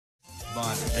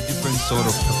but a different sort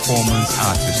of performance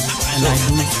artist. And I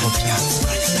do sculpture.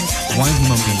 One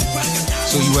human being.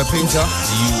 So you were a painter,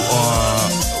 you are,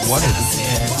 what is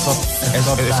it?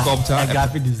 A sculptor, a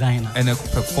graphic designer. And a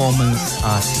performance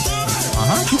artist.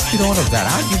 How do you fit all of that?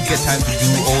 How do you get time to do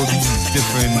all these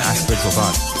different aspects of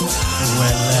art?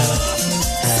 Well,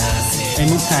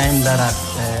 anytime that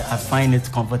I find it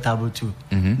comfortable to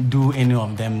do any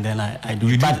of them, then I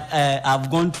do. But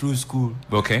I've gone through school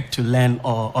to learn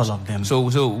all of them. So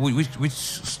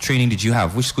which training did you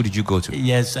have? Which school did you go to?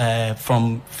 Yes,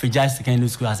 from Fijai Secondary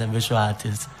School as a visual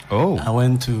artist. Oh. I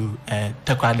went to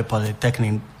Takoradi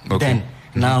Polytechnic then.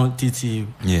 Now TTU.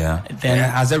 Yeah. Then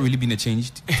has there really been a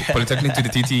change? Polytechnic to the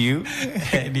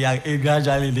TTU?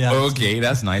 Gradually they are. Okay,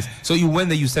 that's nice. So you went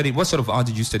there, you studied, what sort of art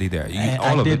did you study there?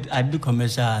 I did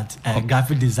commercial art,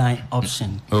 graphic design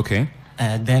option. Okay.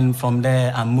 Then from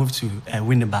there I moved to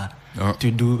Winneba to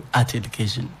do art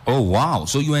education. Oh wow.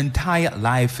 So your entire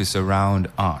life is around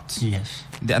art. Yes.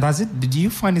 Do you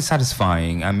find it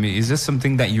satisfying? I mean, is this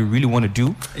something that you really want to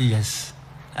do? Yes.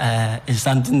 It's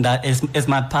something that is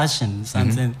my passion,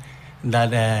 something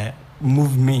that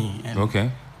moved me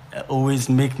and always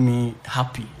make me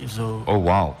happy. So. Oh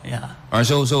wow! Yeah.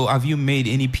 So have you made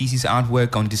any pieces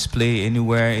artwork on display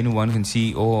anywhere anyone can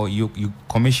see, or you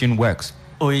commission works?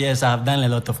 Oh yes, I've done a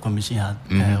lot of commission art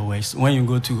works. When you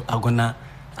go to Agona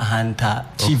Ahanta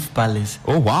Chief Palace,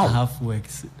 oh wow, I have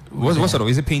works. What sort of?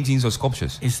 Is it paintings or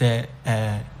sculptures? It's a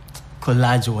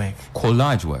collage work.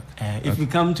 Collage work. If you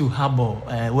come to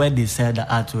Harbour, where they sell the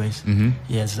artworks,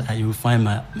 yes, you will find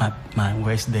my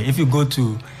works there. If you go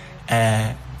to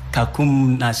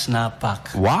Kakum National Park,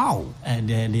 wow,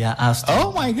 they are asked.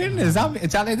 Oh my goodness,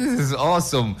 Charlie, this is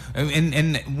awesome.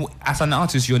 And as an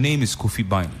artist, your name is Kojo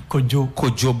Biney.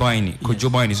 Kojo Biney.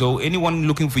 Kojo Biney. So anyone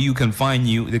looking for you can find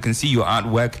you. They can see your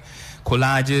artwork,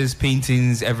 collages,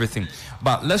 paintings, everything.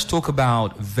 But let's talk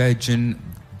about Virgin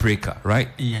Breaker, right?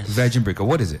 Yes. Virgin Breaker,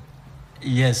 what is it?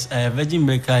 Yes, Virgin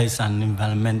Breaker is an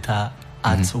environmental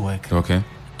artwork. Okay.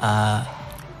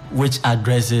 Which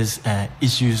addresses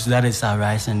issues that is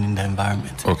arising in the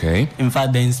environment. Okay. In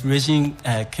fact, the inspiration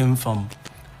came from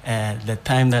the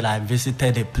time that I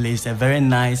visited a place, a very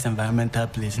nice environmental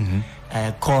place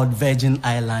called Virgin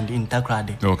Island in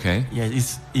Takoradi. Okay.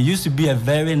 Yes, it used to be a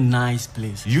very nice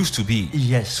place. Used to be?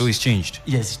 Yes. So it's changed?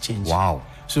 Yes, it changed. Wow.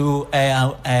 So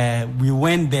we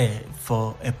went there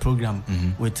for a program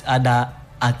with other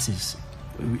artists.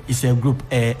 It's a group,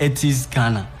 Etis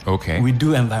Ghana. Okay. We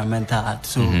do environmental art,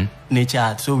 so nature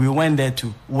art. So we went there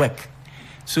to work.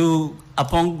 So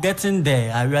upon getting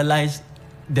there, I realized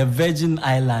the Virgin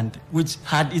Island, which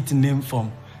had its name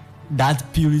from that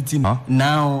purity,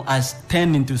 now has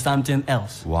turned into something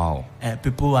else. Wow.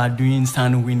 People are doing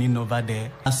sun winning over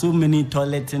there. So many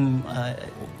toileting.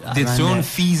 They thrown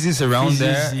feces around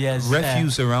there, yes,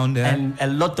 refuse around there. And a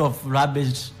lot of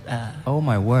rubbish. Oh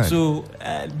my word. So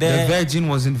the Virgin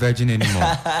wasn't virgin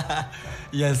anymore.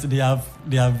 Yes, they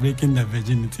are breaking the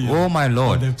virginity. Oh my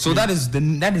Lord! So that is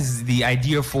the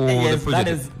idea for the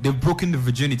project. They've broken the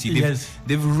virginity.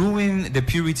 They've ruined the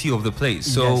purity of the place.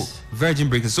 So Virgin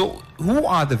Breakers. So who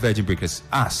are the Virgin Breakers?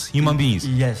 Us, human beings.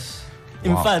 Yes. Wow.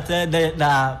 In fact, there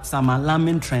are some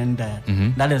alarming trend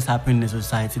that is happening in the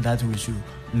society that we should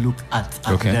look at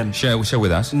them. Share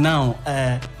with us. Now,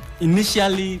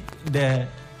 initially the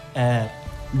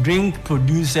drink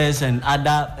producers and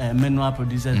other mineral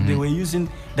producers, they were using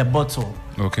the bottle,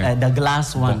 the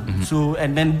glass one. So,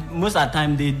 and then most of the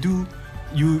time they do,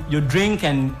 you drink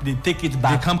and they take it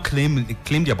back. They can't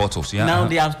claim their bottles. Yeah. Now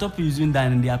they have stopped using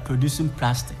that and they are producing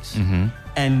plastics.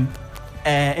 And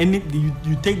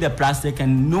you take the plastic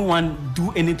and no one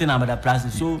do anything about the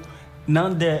plastic. So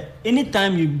now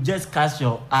anytime you just cast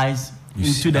your eyes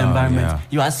into the environment,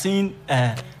 you are seeing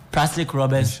plastic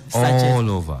rubbers all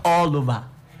over.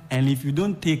 And if you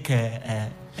don't take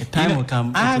a time will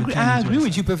come. I agree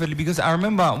with you perfectly, because I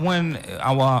remember when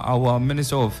our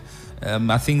minister of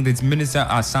I think the minister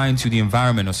assigned to the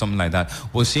environment or something like that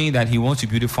was saying that he wants to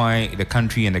beautify the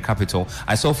country and the capital.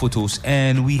 I saw photos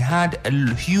and we had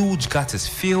huge gutters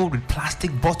filled with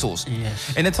plastic bottles.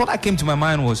 Yes. And the thought that came to my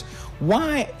mind was,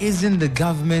 why isn't the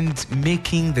government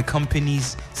making the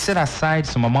companies set aside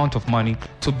some amount of money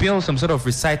to build some sort of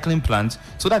recycling plant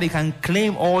so that they can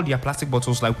claim all their plastic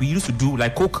bottles like we used to do,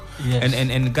 like Coke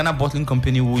and Ghana Bottling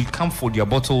Company will come for their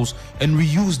bottles and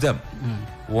reuse them.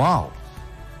 Wow.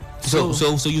 So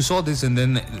you saw this, and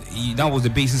then that was the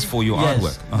basis for your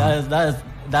artwork.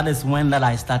 That is when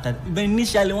I started. But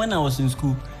initially, when I was in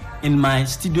school, in my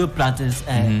studio practice,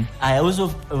 I also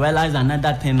realized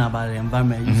another thing about the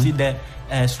environment. You see, the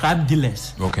scrap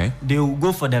dealers. Okay. They will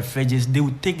go for the fridges. They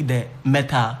will take the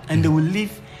metal and they will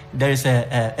leave. There is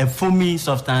a foamy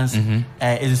substance.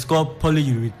 It is called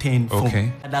polyurethane foam.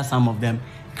 Okay. That some of them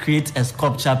create a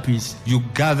sculpture piece. You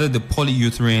gather the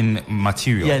polyurethane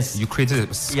material. Yes. You created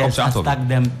a sculpture out of it. I stack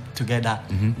them together.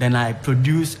 Then I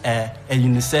produce a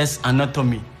unisex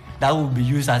anatomy that will be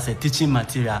used as a teaching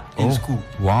material in school.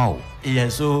 Wow. Yeah,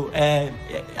 so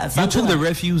you took the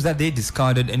refuse that they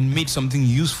discarded and made something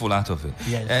useful out of it.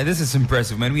 Yes. This is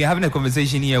impressive, man. We're having a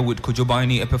conversation here with Kojo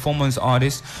Biney, a performance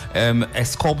artist, a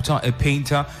sculptor, a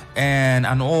painter, and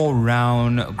an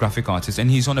all-round graphic artist.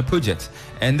 And he's on a project.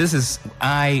 And this is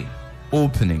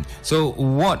eye-opening. So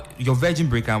what, your Virgin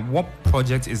Breaker, what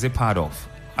project is it part of?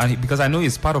 And because I know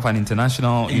it's part of an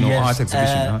international, art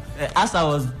exhibition. As I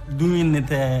was doing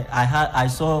it, I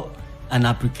saw an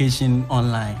application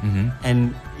online,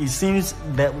 and it seems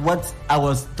that what I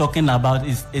was talking about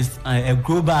is a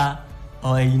global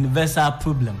or a universal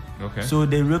problem. Okay. So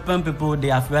the European people, they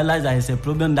have realized that it's a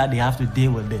problem that they have to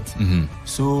deal with it.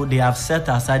 So they have set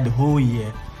aside the whole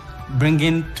year,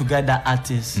 bringing together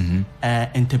artists,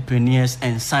 entrepreneurs,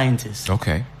 and scientists.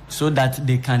 Okay. So that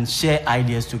they can share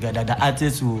ideas together. The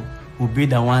artists will be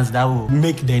the ones that will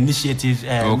make the initiatives,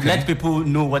 let people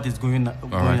know what is going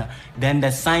on. Then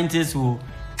the scientists will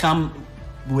come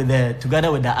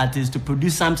together with the artists to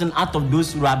produce something out of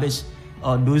those rubbish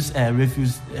or those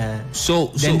refuse.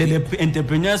 Then the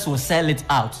entrepreneurs will sell it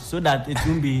out so that it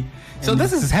won't be. So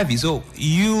this is heavy. So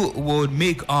you would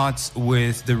make art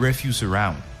with the refuse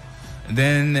around.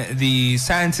 Then the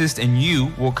scientist and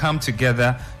you will come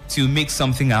together to make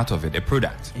something out of it, a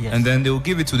product. Yes. And then they will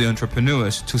give it to the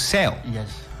entrepreneurs to sell.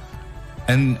 Yes.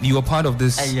 And you are part of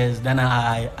this. Yes. Then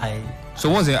I. So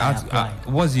what's the art?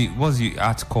 What's the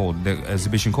art called? The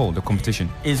exhibition called? The competition?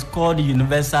 It's called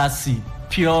Universal C,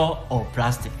 pure or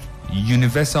plastic.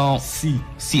 Universal C.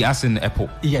 C as in apple.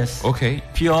 Yes. Okay.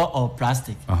 Pure or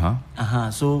plastic.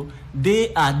 So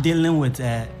they are dealing with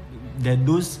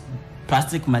those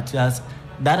plastic materials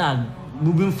that are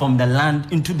moving from the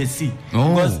land into the sea.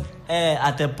 Because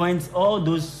at a point, all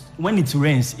those, when it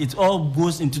rains, it all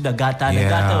goes into the gutter. The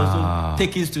gutter also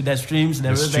takes it to the streams, the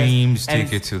rivers. Streams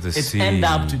take it to the sea. It ends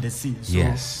up to the sea.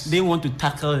 So they want to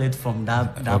tackle it from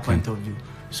that point of view.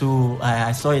 So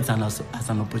I saw it as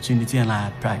an opportunity, and I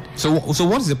applied. So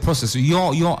what is the process?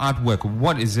 Your artwork,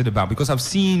 what is it about? Because I've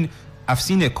seen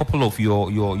a couple of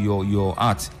your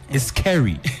art. It's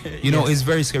scary. You know, it's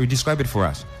very scary. Describe it for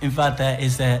us. In fact,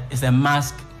 it's a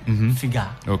mask figure.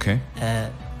 Okay.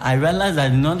 I realized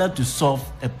that in order to solve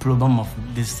a problem of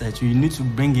this you need to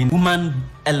bring in human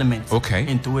elements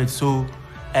into it. So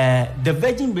the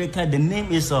Virgin Breaker, the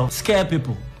name is of scare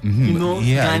people. You know,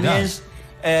 Ghanaians,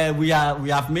 we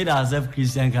have made ourselves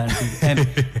Christian country, and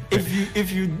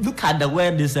if you look at the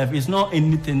word itself, it's not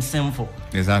anything sinful.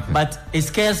 Exactly. But it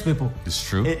scares people. It's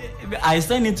true. I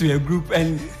send it to a group,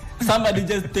 and somebody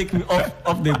just take me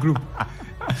off the group.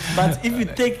 But if you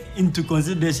take into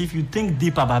consideration, if you think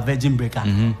deep about Virgin Breaker,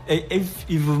 if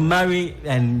you marry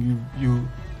and you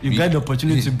get the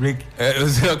opportunity to break.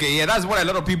 Okay, that's what a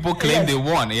lot of people claim they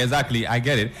want. Exactly, I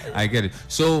get it.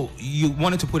 So you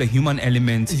wanted to put a human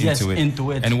element into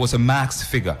it, and it was a masked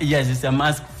figure. Yes, it's a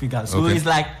masked figure. So it's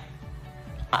like,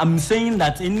 I'm saying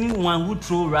that anyone who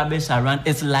throw rubbish around,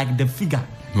 it's like the figure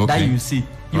that you see.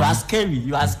 You are scary.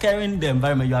 You are scaring the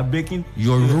environment. You are breaking.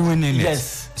 You're ruining it.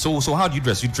 Yes. So how do you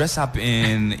dress? You dress up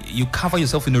you cover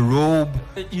yourself in a robe.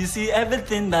 You see,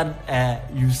 everything that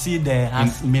you see there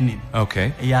has meaning.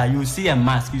 Okay. Yeah, you see a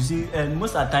mask. You see,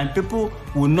 most of the time, people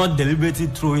will not deliberately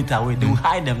throw it away. They will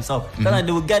hide themselves. So that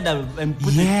they will get that and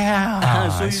put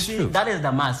it. So you see, that is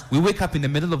the mask. We wake up in the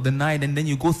middle of the night and then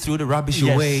you go through the rubbish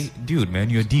away. Dude, man,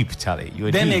 you're deep, Charlie.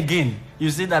 Then again, you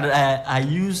see that I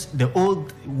use the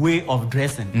old way of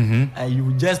dressing.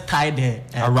 You just tie the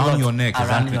around your neck.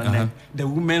 Around your neck. The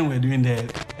women were doing the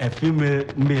female,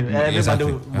 male.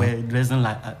 Everybody were dressing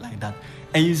like that.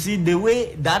 And you see the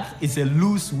way that is a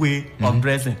loose way of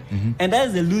dressing, and that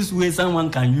is a loose way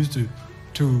someone can use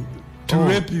to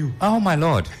rape you. Oh my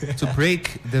Lord! To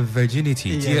break the virginity.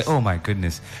 Yes. Oh my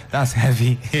goodness, that's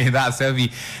heavy. That's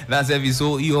heavy.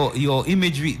 So your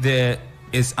imagery there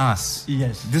is us.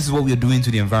 Yes. This is what we are doing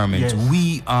to the environment. Yes.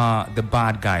 We are the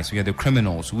bad guys. We are the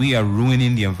criminals. We are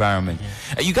ruining the environment.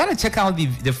 Yes. You gotta check out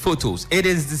the photos. It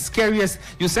is the scariest.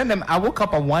 You send them. I woke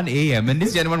up at 1 a.m. and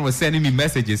this gentleman was sending me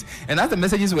messages. And as the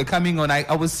messages were coming on,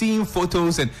 I was seeing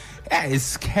photos, and it's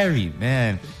scary,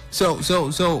 man. So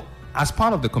as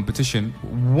part of the competition,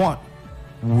 what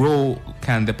role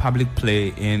can the public play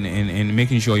in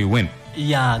making sure you win?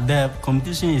 Yeah, the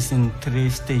competition is in 3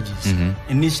 stages.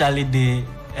 Initially, the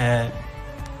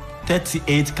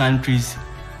 38 countries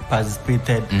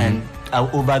participated, and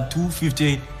over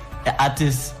 250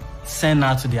 artists sent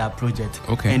out to their project.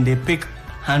 Okay. And they pick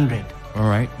 100. All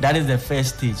right. That is the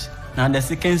first stage. Now the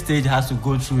second stage has to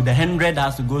go through, the 100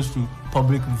 has to go through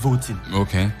public voting.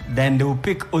 Okay. Then they will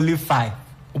pick only 5.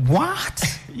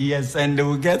 What? Yes, and they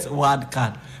will get wild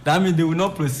card. That means they will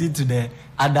not proceed to the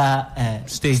other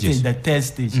stages. Stage, the third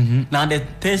stage. Now the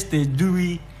third stage,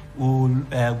 jury will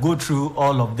go through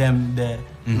all of them. The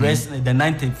rest, the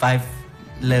 95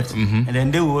 left, and then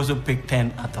they will also pick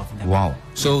 10 out of them. Wow.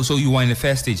 So you are in the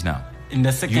first stage now. In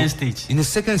the second stage. In the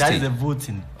second stage. That is the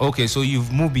voting. Okay, so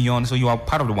you've moved beyond. So you are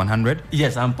part of the 100.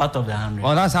 Yes, I'm part of the 100.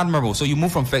 Well, that's admirable. So you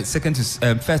move from first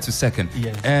to second.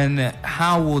 Yes. And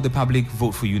how will the public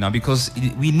vote for you now? Because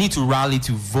we need to rally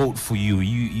to vote for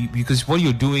you. Because what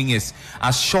you're doing is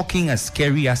as shocking, as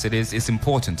scary as it is, it's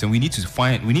important, and we need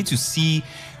to see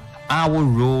our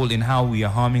role in how we are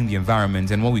harming the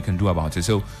environment and what we can do about it.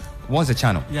 So, what's the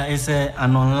channel? Yeah, it's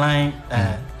an online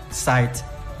site.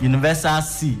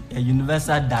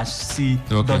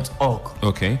 universal-c.org.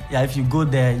 Okay. Yeah, if you go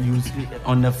there,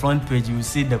 on the front page you will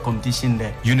see the competition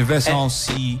there.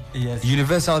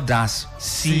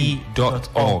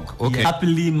 Universal-c.org. Okay. Yeah.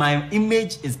 Happily, my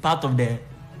image is part of the.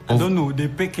 I don't know. They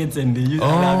pick it and they use.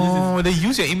 They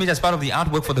use your image as part of the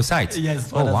artwork for the site. Yes.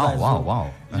 For the site.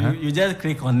 Wow. You just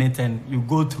click on it and you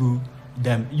go through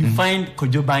them. You find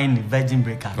Kojo Biney Virgin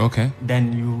Breaker. Okay.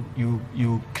 Then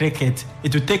you click it.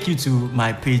 It will take you to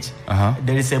my page.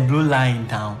 There is a blue line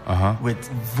down with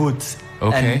votes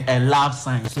and a love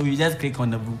sign. So you just click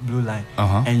on the blue line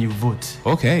and you vote.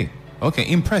 Okay.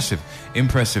 Impressive.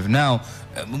 Now,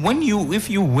 if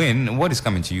you win, what is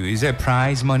coming to you? Is there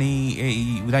prize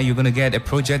money that you're going to get, a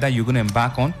project that you're going to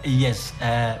embark on? Yes.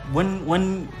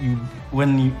 When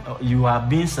you are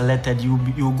being selected, you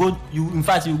go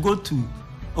to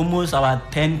almost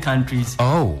about 10 countries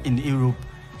in Europe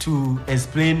to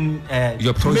explain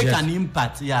your project, to make an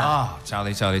impact. Yeah.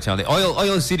 Charlie.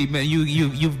 Oil City, man,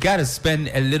 you've got to spend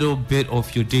a little bit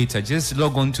of your data. Just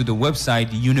log on to the website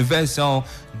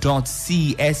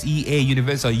universal.c, SEA,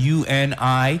 universal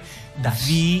UNIV.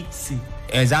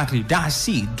 Exactly,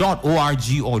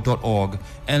 -c.org or .org,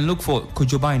 and look for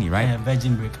Kojo Biney, right? Yeah,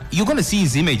 Virgin Breaker. You're going to see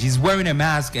his image. He's wearing a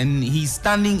mask and he's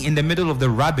standing in the middle of the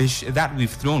rubbish that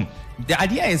we've thrown. The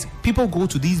idea is people go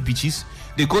to these beaches,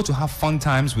 they go to have fun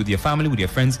times with their family, with their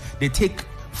friends. They take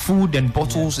food and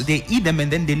bottles, they eat them,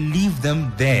 and then they leave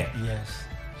them there. Yes.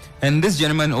 And this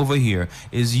gentleman over here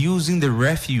is using the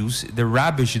refuse, the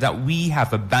rubbish that we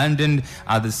have abandoned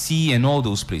at the sea and all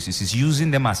those places. He's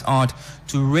using them as art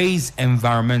to raise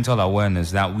environmental awareness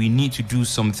that we need to do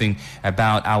something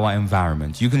about our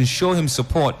environment. You can show him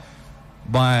support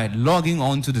by logging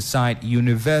on to the site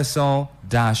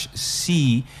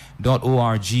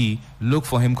universal-c.org. Look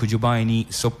for him, Kojo Biney.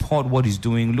 Support what he's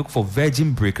doing. Look for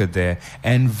Virgin Breaker there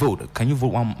and vote. Can you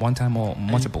vote one time or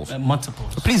multiples?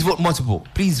 Multiples. So please vote multiple.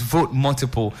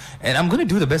 And I'm going to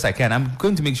do the best I can. I'm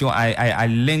going to make sure I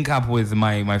link up with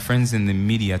my friends in the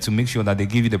media to make sure that they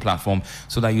give you the platform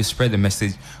so that you spread the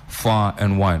message far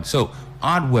and wide. So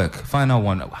artwork, final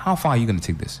one. How far are you going to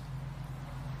take this?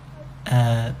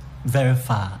 Very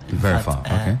far.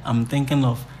 Okay. I'm thinking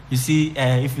of, you see,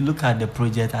 if you look at the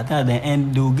project, I think at the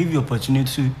end they will give you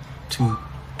opportunity to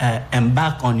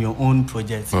embark on your own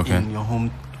project in your home,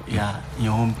 in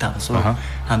your hometown. So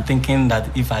I'm thinking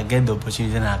that if I get the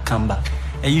opportunity, then I'll come back.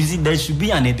 And you see, there should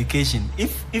be an education.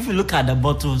 If you look at the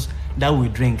bottles that we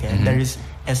drink, there is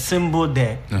a symbol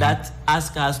there that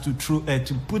asks us to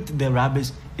put the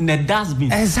rubbish in a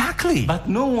dustbin. Exactly. But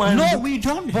no one. No, we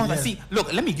don't bother. See,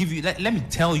 look, let me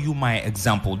tell you my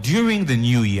example. During the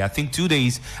New Year, I think 2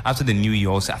 days after the New Year,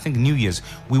 also, I think New Year's,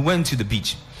 we went to the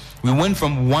beach. We went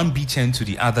from one beach end to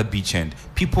the other beach end.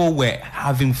 People were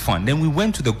having fun. Then we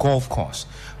went to the golf course.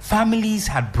 Families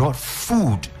had brought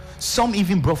food. Some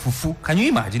even brought fufu. Can you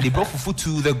imagine? They brought fufu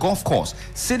to the golf course,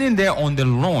 sitting there on the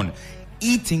lawn,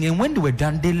 eating, and when they were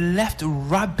done, they left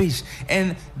rubbish.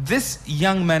 And this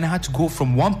young man had to go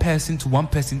from one person to one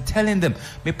person, telling them,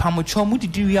 and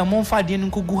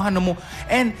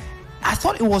I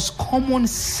thought it was common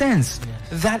sense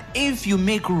that if you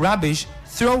make rubbish,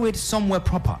 throw it somewhere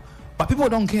proper. But people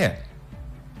don't care.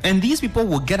 And these people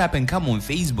will get up and come on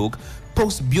Facebook,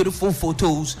 post beautiful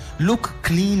photos, look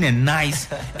clean and nice,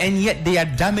 and yet they are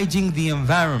damaging the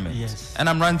environment. Yes. And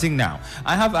I'm ranting now.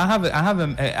 I have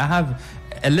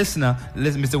a listener,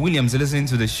 Mr. Williams, listening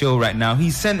to the show right now.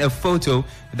 He sent a photo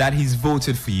that he's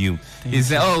voted for you. He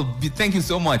said, thank you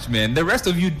so much, man. The rest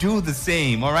of you do the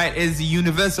same, all right? It's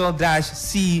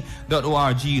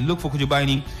universal-c.org. Look for Kojo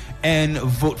Biney and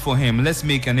vote for him. Let's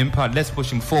make an impact. Let's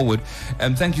push him forward.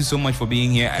 Thank you so much for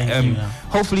being here. Thank you,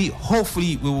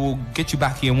 Hopefully we will get you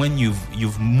back here when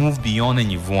you've moved beyond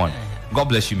and you've won. God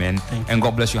bless you, man. And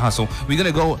God bless your hustle. We're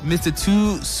going to go. Mr.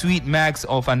 Too Sweet Max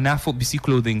of Anafo BC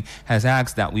Clothing has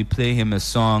asked that we play him a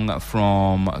song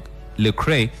from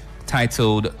Lecrae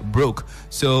titled Broke.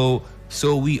 So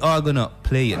we are going to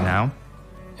play it now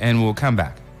and we'll come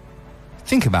back.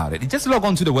 Think about it. Just log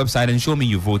on to the website and show me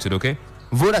you voted, okay?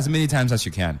 Vote as many times as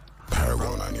you can.